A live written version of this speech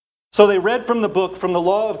So they read from the book, from the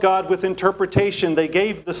law of God with interpretation. They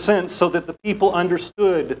gave the sense so that the people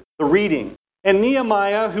understood the reading. And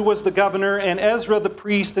Nehemiah, who was the governor, and Ezra the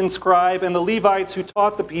priest and scribe, and the Levites who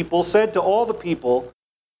taught the people, said to all the people,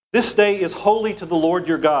 "This day is holy to the Lord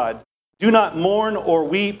your God. Do not mourn or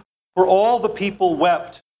weep," for all the people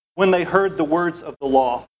wept when they heard the words of the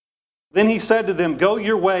law. Then he said to them, "Go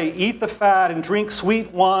your way, eat the fat, and drink sweet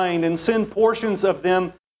wine, and send portions of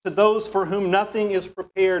them to those for whom nothing is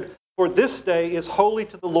prepared. For this day is holy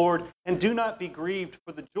to the Lord, and do not be grieved,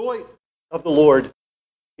 for the joy of the Lord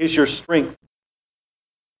is your strength."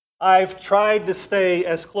 I've tried to stay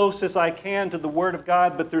as close as I can to the Word of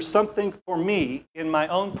God, but there's something for me in my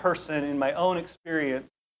own person, in my own experience,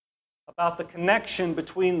 about the connection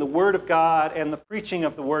between the Word of God and the preaching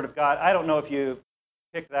of the Word of God. I don't know if you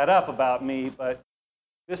picked that up about me, but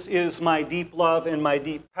this is my deep love and my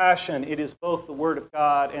deep passion. It is both the Word of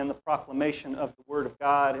God and the proclamation of the Word of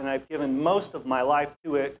God, and I've given most of my life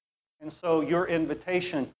to it. And so your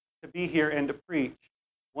invitation to be here and to preach,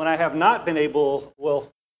 when I have not been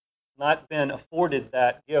not been afforded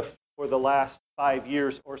that gift for the last 5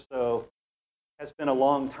 years or so, has been a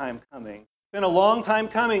long time coming. It's been a long time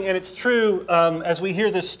coming, and it's true as we hear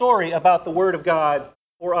this story about the Word of God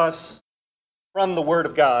for us from the Word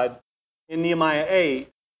of God in Nehemiah 8.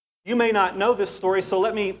 You may not know this story, so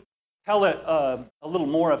let me tell it a little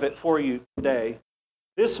more of it for you today.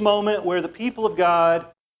 This moment where the people of God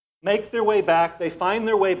make their way back, they find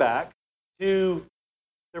their way back to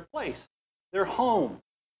their place, their home.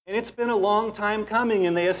 And it's been a long time coming,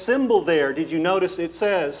 and they assemble there. Did you notice it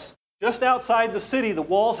says, just outside the city, the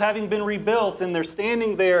walls having been rebuilt, and they're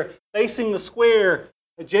standing there facing the square,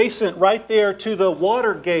 adjacent right there to the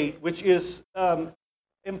water gate, which is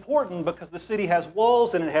important because the city has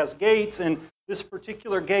walls and it has gates, and this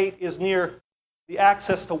particular gate is near the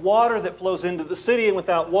access to water that flows into the city, and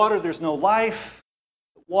without water there's no life.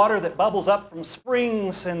 Water that bubbles up from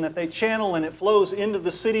springs and that they channel and it flows into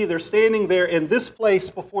the city. They're standing there in this place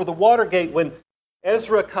before the water gate when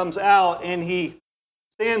Ezra comes out and he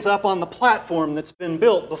stands up on the platform that's been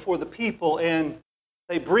built before the people, and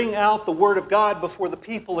they bring out the Word of God before the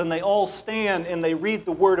people, and they all stand and they read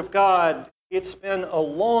the Word of God. It's been a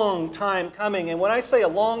long time coming. And when I say a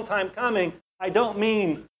long time coming, I don't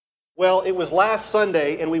mean, well, it was last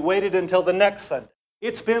Sunday and we waited until the next Sunday.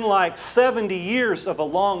 It's been like 70 years of a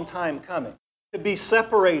long time coming to be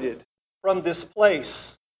separated from this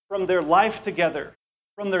place, from their life together,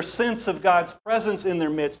 from their sense of God's presence in their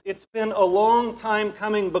midst. It's been a long time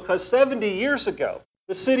coming because 70 years ago,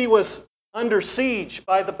 the city was under siege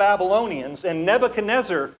by the Babylonians, and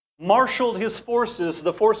Nebuchadnezzar marshaled his forces,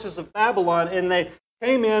 the forces of Babylon, and they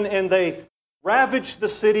came in and they ravaged the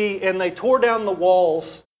city and they tore down the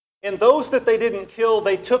walls. And those that they didn't kill,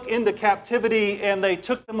 they took into captivity, and they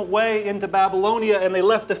took them away into Babylonia, and they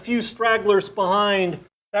left a few stragglers behind.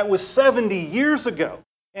 That was 70 years ago.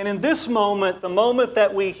 And in this moment, the moment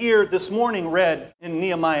that we hear this morning read in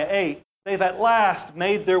Nehemiah 8, they've at last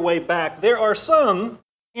made their way back. There are some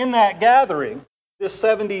in that gathering, this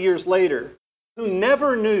 70 years later, who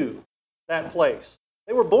never knew that place.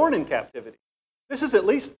 They were born in captivity. This is at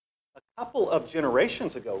least a couple of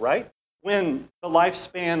generations ago, right? When the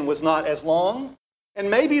lifespan was not as long.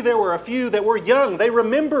 And maybe there were a few that were young. They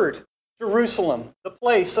remembered Jerusalem, the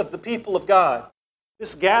place of the people of God.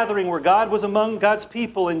 This gathering where God was among God's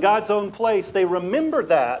people in God's own place. They remember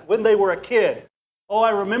that when they were a kid. Oh,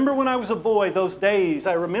 I remember when I was a boy, those days.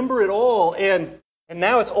 I remember it all. And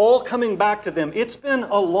now it's all coming back to them. It's been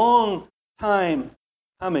a long time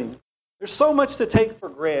coming. There's so much to take for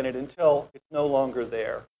granted until it's no longer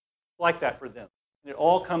there. It's like that for them. And it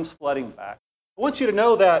all comes flooding back. I want you to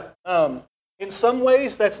know that in some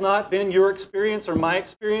ways that's not been your experience or my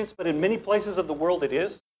experience, but in many places of the world it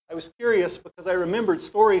is. I was curious because I remembered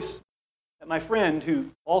stories that my friend,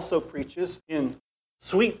 who also preaches in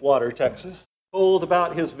Sweetwater, Texas, told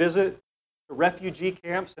about his visit to refugee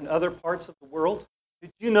camps in other parts of the world.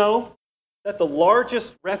 Did you know that the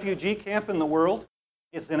largest refugee camp in the world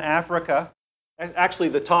is in Africa? Actually,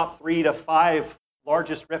 the top 3 to 5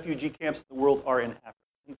 largest refugee camps in the world are in Africa.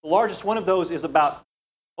 And the largest one of those is about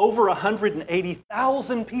over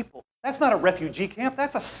 180,000 people. That's not a refugee camp,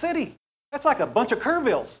 that's a city. That's like a bunch of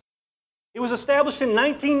Kerrvilles. It was established in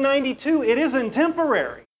 1992. It isn't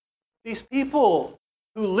temporary. These people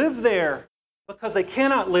who live there because they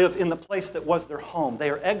cannot live in the place that was their home.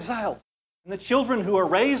 They are exiled. And the children who are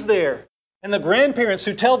raised there, and the grandparents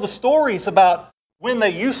who tell the stories about when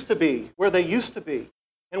they used to be, where they used to be,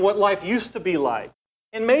 and what life used to be like.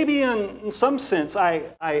 And maybe in some sense,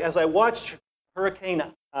 as I watched Hurricane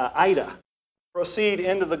Ida proceed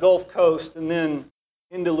into the Gulf Coast and then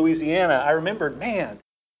into Louisiana, I remembered, man,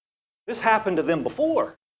 this happened to them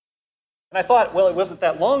before. And I thought, well, it wasn't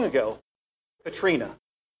that long ago, Katrina.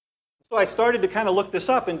 So I started to kind of look this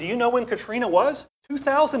up, and do you know when Katrina was?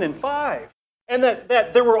 2005. And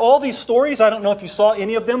that there were all these stories, I don't know if you saw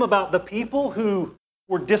any of them, about the people who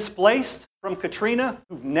were displaced from Katrina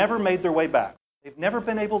who've never made their way back. They've never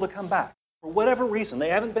been able to come back. For whatever reason, they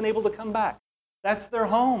haven't been able to come back. That's their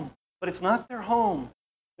home, but it's not their home.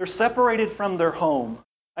 They're separated from their home.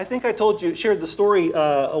 I think I shared the story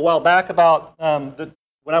a while back about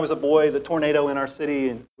when I was a boy, the tornado in our city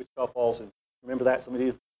in Wichita Falls, and remember that, some of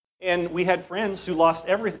you? And we had friends who lost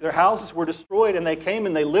everything. Their houses were destroyed, and they came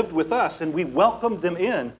and they lived with us, and we welcomed them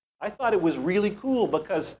in. I thought it was really cool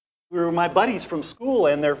because we were my buddies from school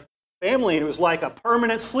and their family, and it was like a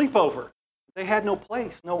permanent sleepover. They had no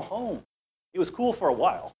place, no home. It was cool for a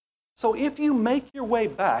while. So if you make your way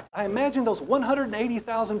back, I imagine those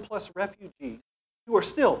 180,000 plus refugees who are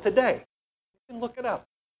still today, you can look it up,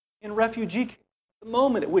 in refugee camps, the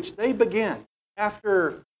moment at which they began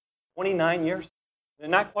after 29 years. They're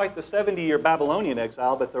not quite the 70-year Babylonian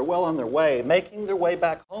exile, but they're well on their way, making their way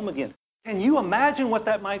back home again. Can you imagine what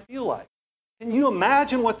that might feel like? Can you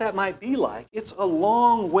imagine what that might be like? It's a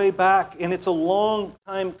long way back, and it's a long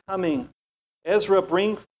time coming. Ezra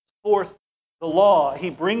brings forth the law.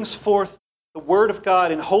 He brings forth the Word of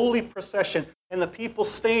God in holy procession, and the people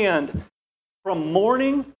stand from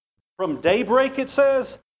morning, from daybreak, it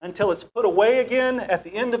says, until it's put away again at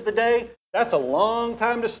the end of the day. That's a long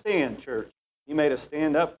time to stand, church. He made us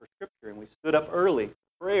stand up for Scripture, and we stood up early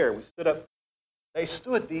for prayer. We stood up. They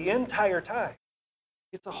stood the entire time.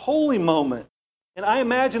 It's a holy moment. And I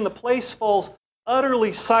imagine the place falls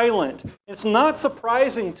utterly silent. It's not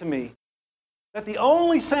surprising to me that the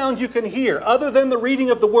only sound you can hear, other than the reading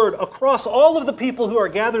of the Word, across all of the people who are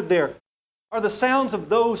gathered there, are the sounds of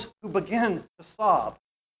those who begin to sob.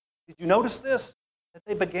 Did you notice this? That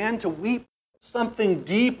they began to weep. Something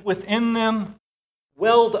deep within them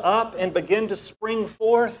welled up and began to spring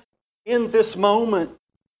forth in this moment.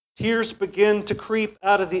 Tears begin to creep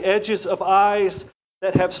out of the edges of eyes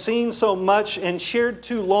that have seen so much and stared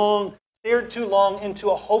too long into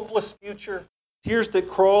a hopeless future. Tears that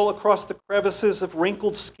crawl across the crevices of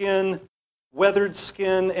wrinkled skin, weathered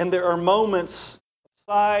skin, and there are moments of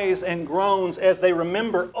sighs and groans as they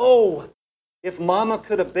remember, oh, if Mama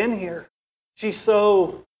could have been here. She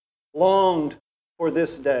so longed for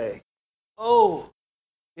this day. Oh,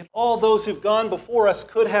 if all those who've gone before us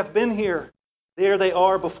could have been here. There they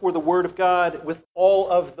are before the Word of God with all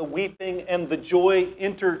of the weeping and the joy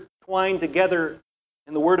intertwined together.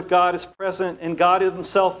 And the Word of God is present, and God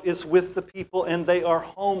Himself is with the people, and they are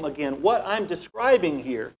home again. What I'm describing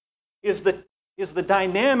here is the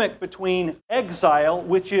dynamic between exile,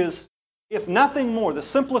 which is, if nothing more, the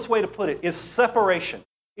simplest way to put it, is separation,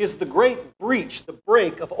 is the great breach, the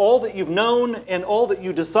break of all that you've known and all that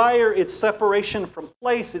you desire. It's separation from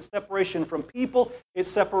place, it's separation from people, it's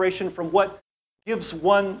separation from what gives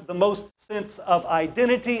one the most sense of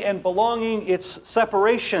identity and belonging. It's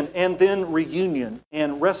separation and then reunion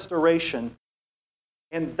and restoration.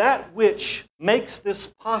 And that which makes this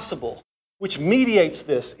possible, which mediates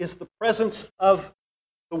this, is the presence of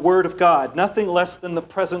the Word of God. Nothing less than the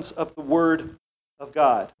presence of the Word of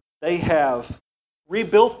God. They have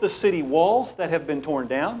rebuilt the city walls that have been torn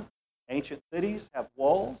down. Ancient cities have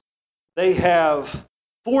walls. They have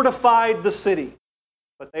fortified the city,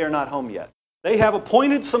 but they are not home yet. They have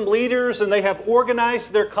appointed some leaders and they have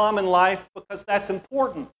organized their common life because that's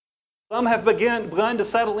important. Some have begun to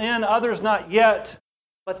settle in, others not yet,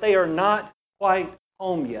 but they are not quite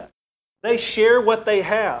home yet. They share what they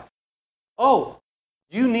have. Oh,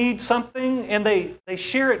 you need something, and they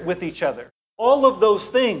share it with each other. All of those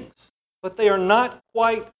things, but they are not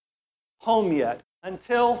quite home yet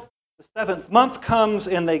until the seventh month comes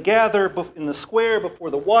and they gather in the square before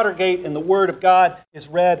the water gate and the Word of God is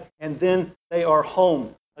read, and then they are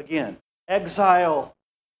home again. Exile,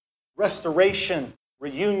 restoration,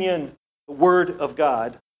 reunion, the Word of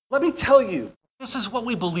God. Let me tell you, this is what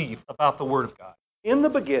we believe about the Word of God. In the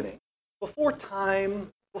beginning, before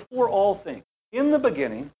time, before all things, in the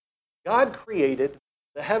beginning, God created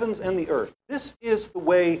the heavens and the earth. This is the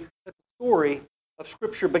way that the story of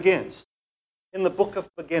Scripture begins, in the book of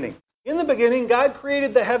beginnings. In the beginning, God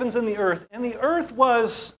created the heavens and the earth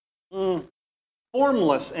was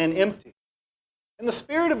formless and empty. And the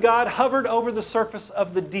Spirit of God hovered over the surface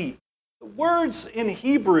of the deep. The words in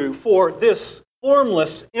Hebrew for this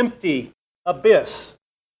formless, empty abyss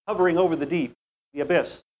hovering over the deep, the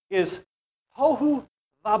abyss, is tohu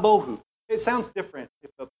vabohu. It sounds different if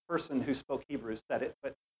a person who spoke Hebrew said it,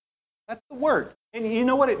 but that's the word. And you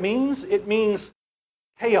know what it means? It means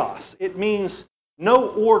chaos. It means no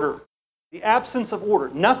order, the absence of order.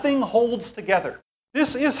 Nothing holds together.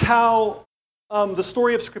 This is how the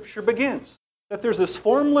story of Scripture begins, that there's this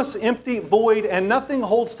formless, empty void, and nothing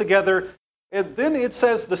holds together. And then it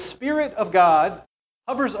says the Spirit of God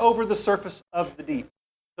hovers over the surface of the deep.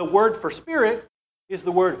 The word for spirit is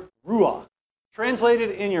the word ruach,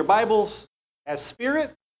 translated in your Bibles as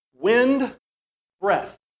spirit, wind,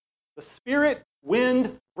 breath. The spirit,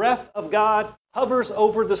 wind, breath of God hovers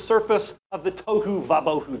over the surface of the tohu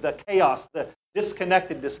vabohu, the chaos, the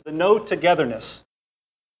disconnectedness, the no togetherness.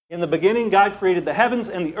 In the beginning, God created the heavens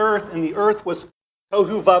and the earth was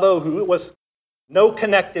tohu vabohu. It was no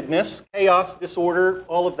connectedness, chaos, disorder,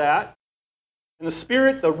 all of that. And the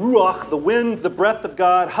Spirit, the ruach, the wind, the breath of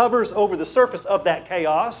God, hovers over the surface of that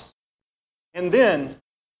chaos. And then,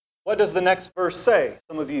 what does the next verse say?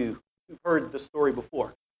 Some of you who've heard the story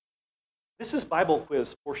before. This is Bible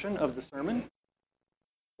quiz portion of the sermon.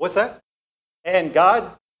 What's that? And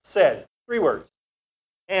God said, 3 words.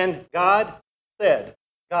 And God said.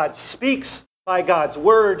 God speaks by God's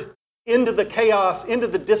word into the chaos, into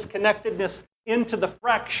the disconnectedness, into the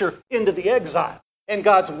fracture, into the exile. And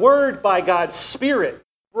God's word by God's Spirit,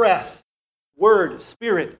 breath, word,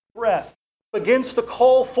 Spirit, breath, begins to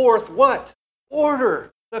call forth what?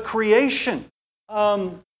 Order, the creation.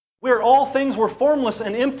 Where all things were formless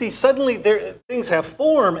and empty, suddenly things have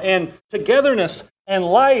form and togetherness and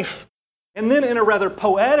life. And then in a rather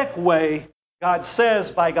poetic way, God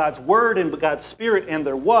says by God's word and by God's Spirit, and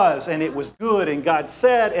there was, and it was good, and God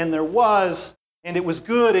said, and there was, and it was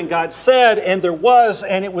good, and God said, and there was,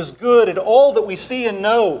 and it was good, and all that we see and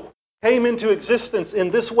know came into existence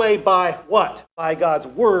in this way by what? By God's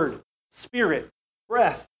word, Spirit,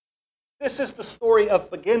 breath. This is the story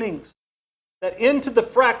of beginnings. That into the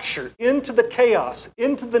fracture, into the chaos,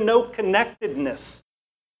 into the no connectedness,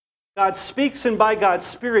 God speaks and by God's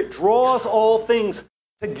Spirit draws all things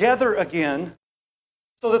together again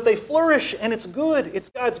so that they flourish and it's good. It's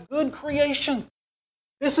God's good creation.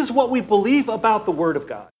 This is what we believe about the Word of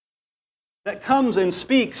God that comes and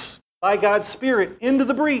speaks by God's Spirit into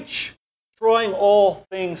the breach, drawing all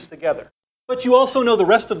things together. But you also know the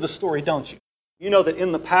rest of the story, don't you? You know that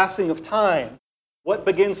in the passing of time, what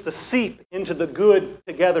begins to seep into the good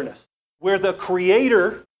togetherness, where the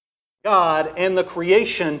Creator, God, and the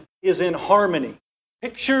creation is in harmony.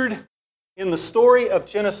 Pictured in the story of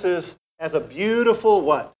Genesis as a beautiful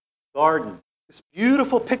what? Garden. This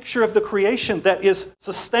beautiful picture of the creation that is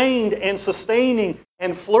sustained and sustaining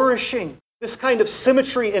and flourishing. This kind of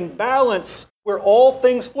symmetry and balance where all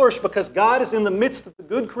things flourish because God is in the midst of the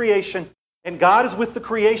good creation and God is with the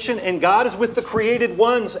creation and God is with the created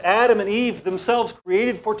ones, Adam and Eve themselves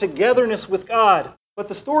created for togetherness with God. But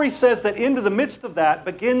the story says that into the midst of that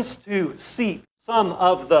begins to seep some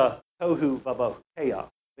of the tohu vabohu, chaos.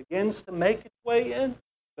 Begins to make its way in,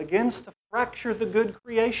 begins to fracture the good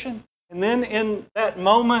creation. And then in that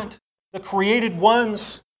moment, the created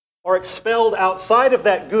ones are expelled outside of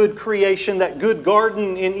that good creation, that good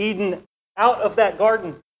garden in Eden, out of that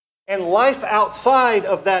garden. And life outside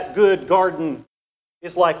of that good garden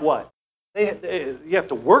is like what? You have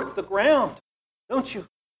to work the ground, don't you?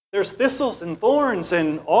 There's thistles and thorns,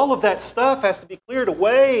 and all of that stuff has to be cleared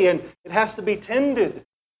away, and it has to be tended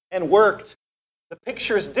and worked. The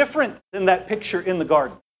picture is different than that picture in the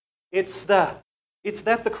garden. It's that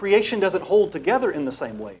the creation doesn't hold together in the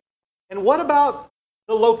same way. And what about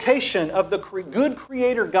the location of the good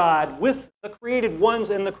Creator God with the created ones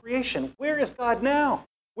in the creation? Where is God now?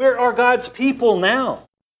 Where are God's people now?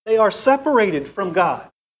 They are separated from God.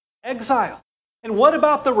 Exile. And what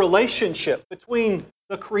about the relationship between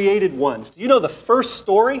the created ones? Do you know the first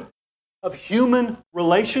story of human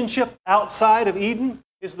relationship outside of Eden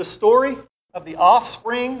is the story of the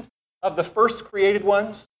offspring of the first created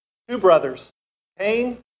ones? 2 brothers,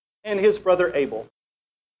 Cain and his brother Abel.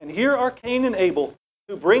 And here are Cain and Abel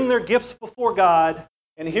who bring their gifts before God.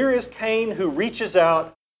 And here is Cain who reaches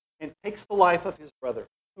out and takes the life of his brother,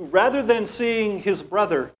 who rather than seeing his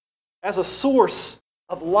brother as a source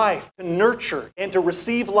of life to nurture and to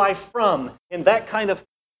receive life from, in that kind of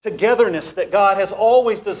togetherness that God has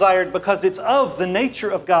always desired because it's of the nature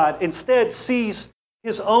of God, instead sees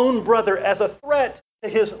his own brother as a threat to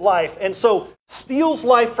his life and so steals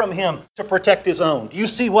life from him to protect his own. Do you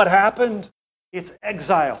see what happened? It's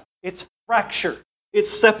exile, it's fracture, it's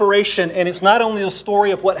separation, and it's not only the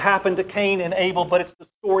story of what happened to Cain and Abel, but it's the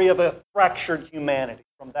story of a fractured humanity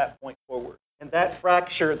from that point forward. And that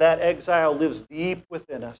fracture, that exile lives deep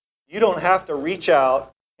within us. You don't have to reach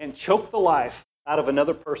out and choke the life out of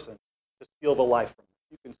another person to steal the life from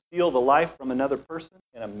them. You can steal the life from another person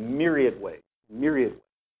in a myriad ways. The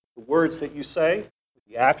words that you say, the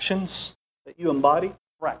The actions that you embody,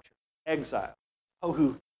 fracture, exile,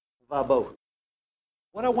 tohu vabohu.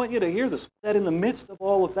 What I want you to hear this, that in the midst of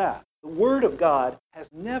all of that, the Word of God has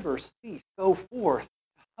never ceased to go forth,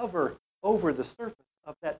 to hover over the surface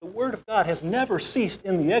of that. The Word of God has never ceased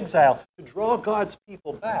in the exile to draw God's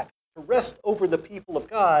people back, to rest over the people of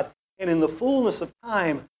God, and in the fullness of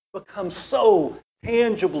time become so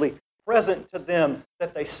tangibly present to them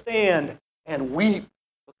that they stand and weep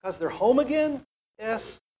because they're home again?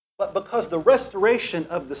 Yes, but because the restoration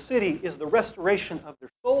of the city is the restoration of their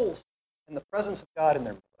souls and the presence of God in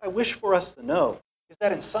their midst. What I wish for us to know is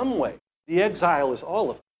that in some ways, the exile is all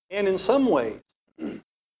of it. And in some ways,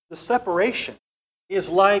 the separation is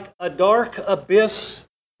like a dark abyss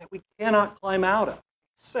that we cannot climb out of,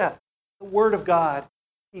 except the Word of God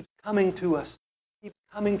keeps coming to us, keeps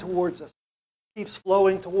coming towards us, keeps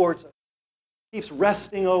flowing towards us, keeps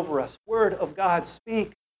resting over us. Word of God,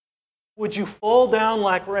 speak. Would you fall down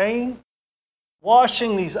like rain,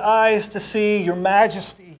 washing these eyes to see your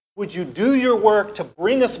majesty? Would you do your work to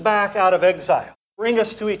bring us back out of exile, bring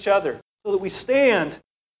us to each other, so that we stand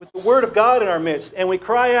with the Word of God in our midst and we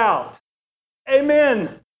cry out,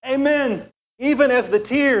 Amen, Amen. Even as the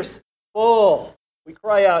tears fall, we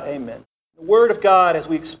cry out, Amen. The Word of God, as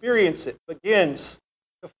we experience it, begins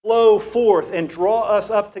to flow forth and draw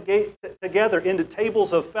us up together into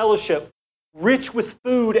tables of fellowship, rich with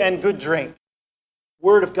food and good drink. The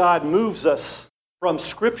Word of God moves us from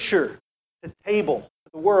Scripture to table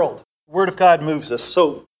to the world. The Word of God moves us.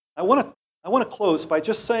 So I want to close by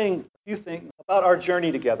just saying a few things about our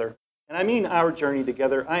journey together. And I mean our journey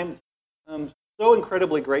together. I'm so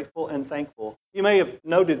incredibly grateful and thankful. You may have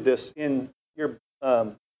noted this in your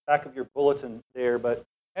back of your bulletin there, but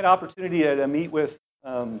I had an opportunity to meet with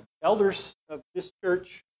elders of this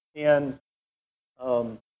church and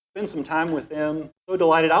spend some time with them. So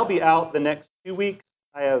delighted. I'll be out the next 2 weeks.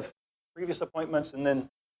 I have previous appointments, and then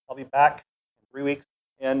I'll be back in 3 weeks.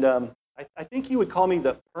 And I think you would call me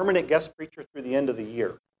the permanent guest preacher through the end of the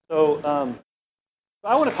year. So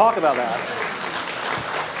I want to talk about that.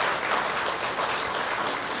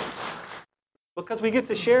 Because we get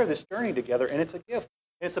to share this journey together, and it's a gift.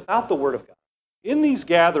 It's about the Word of God. In these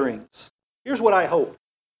gatherings, here's what I hope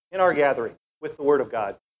in our gathering with the Word of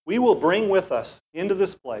God. We will bring with us into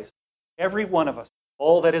this place, every one of us,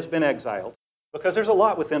 all that has been exiled, because there's a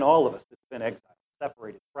lot within all of us that's been exiled,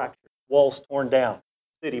 separated, fractured, walls torn down,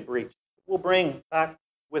 city breached. We'll bring back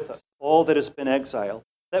with us all that has been exiled,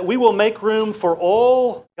 that we will make room for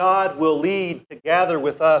all God will lead to gather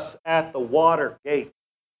with us at the water gate.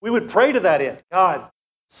 We would pray to that end. God,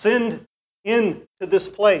 send into this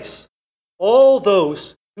place all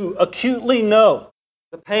those who acutely know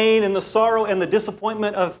the pain and the sorrow and the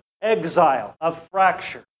disappointment of exile, of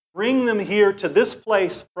fracture. Bring them here to this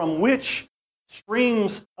place from which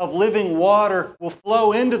streams of living water will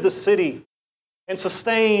flow into the city and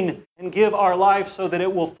sustain and give our life so that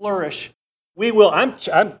it will flourish. We will, I'm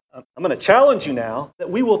going to challenge you now, that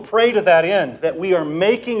we will pray to that end, that we are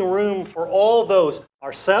making room for all those,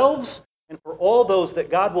 ourselves, and for all those that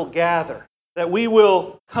God will gather, that we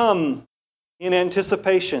will come in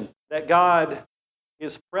anticipation that God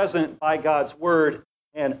is present by God's Word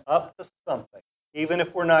and up to something, even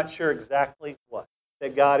if we're not sure exactly what,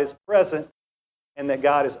 that God is present and that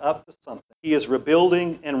God is up to something. He is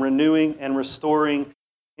rebuilding and renewing and restoring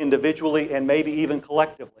individually and maybe even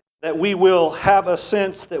collectively. That we will have a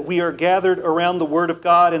sense that we are gathered around the Word of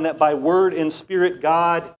God and that by Word and Spirit,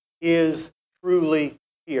 God is truly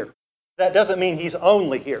here. That doesn't mean He's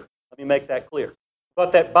only here. Let me make that clear.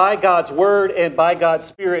 But that by God's Word and by God's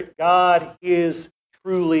Spirit, God is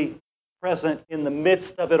truly present in the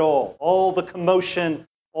midst of it all the commotion,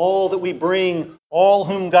 all that we bring, all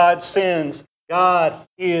whom God sends, God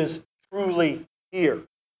is truly here.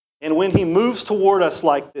 And when He moves toward us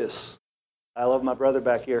like this, I love my brother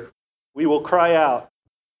back here, we will cry out,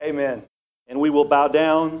 Amen. And we will bow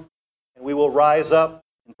down, and we will rise up,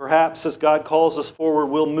 and perhaps as God calls us forward,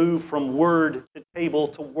 we'll move from word to table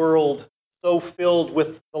to world, so filled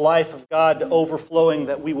with the life of God to overflowing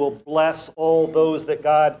that we will bless all those that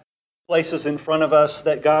God places in front of us,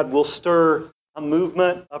 that God will stir a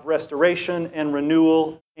movement of restoration and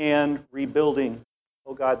renewal and rebuilding.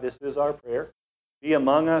 Oh God, this is our prayer. Be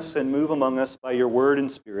among us and move among us by your word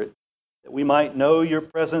and spirit, that we might know your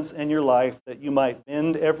presence and your life, that you might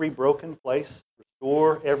mend every broken place,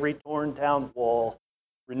 restore every torn down wall,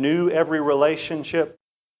 renew every relationship,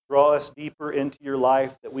 draw us deeper into your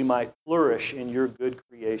life, that we might flourish in your good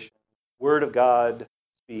creation. Word of God,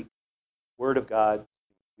 speak. Word of God,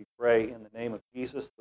 we pray in the name of Jesus.